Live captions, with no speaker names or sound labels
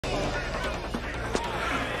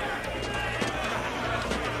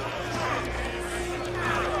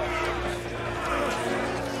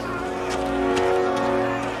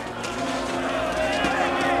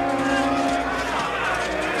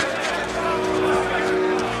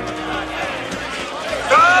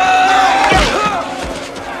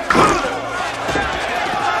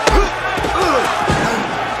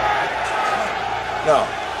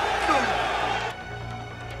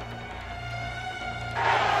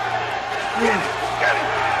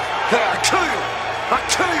I'll kill you! I'll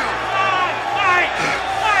kill you!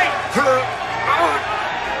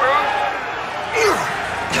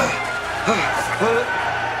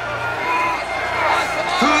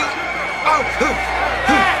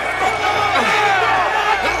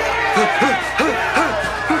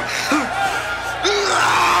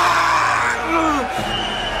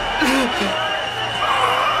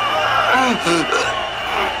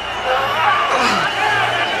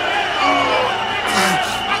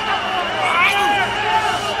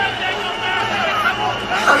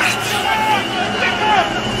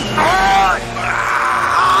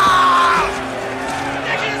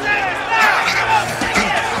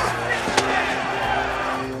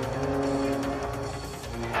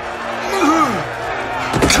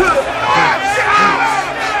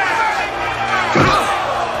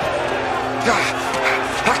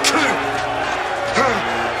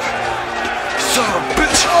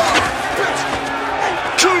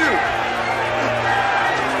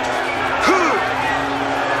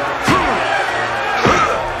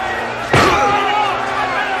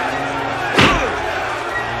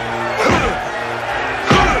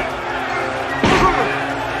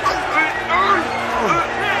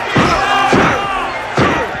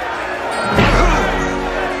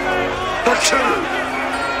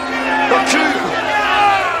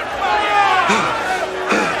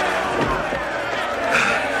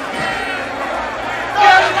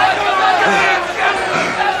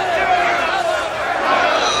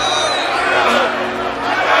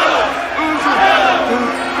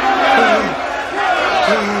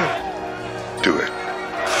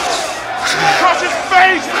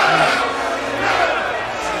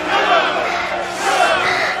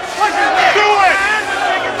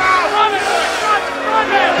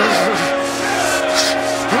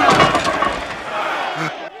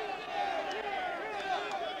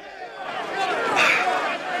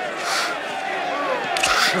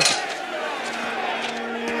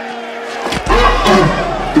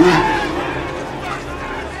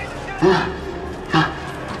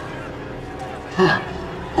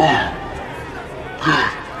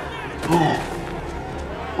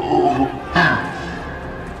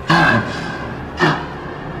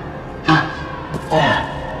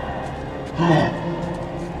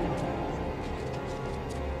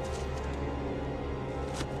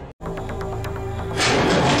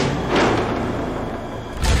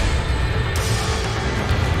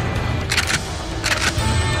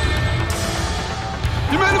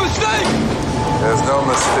 There's no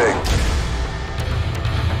mistake.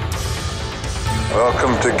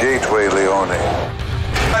 Welcome to Gateway, Leone.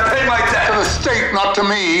 I paid my debt to the state, not to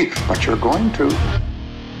me. But you're going to. You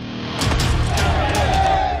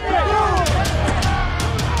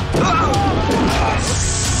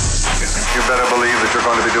better believe that you're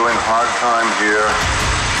going to be doing hard time here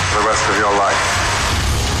for the rest of your life.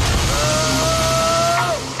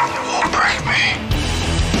 You won't break me.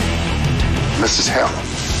 This is hell.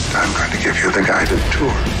 I'm going to give you the guided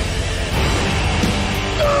tour.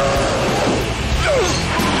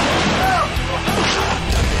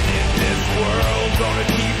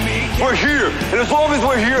 We're here, and as long as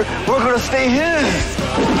we're here, we're gonna stay his.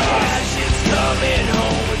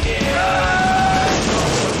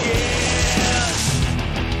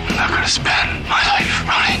 I'm not gonna spend my life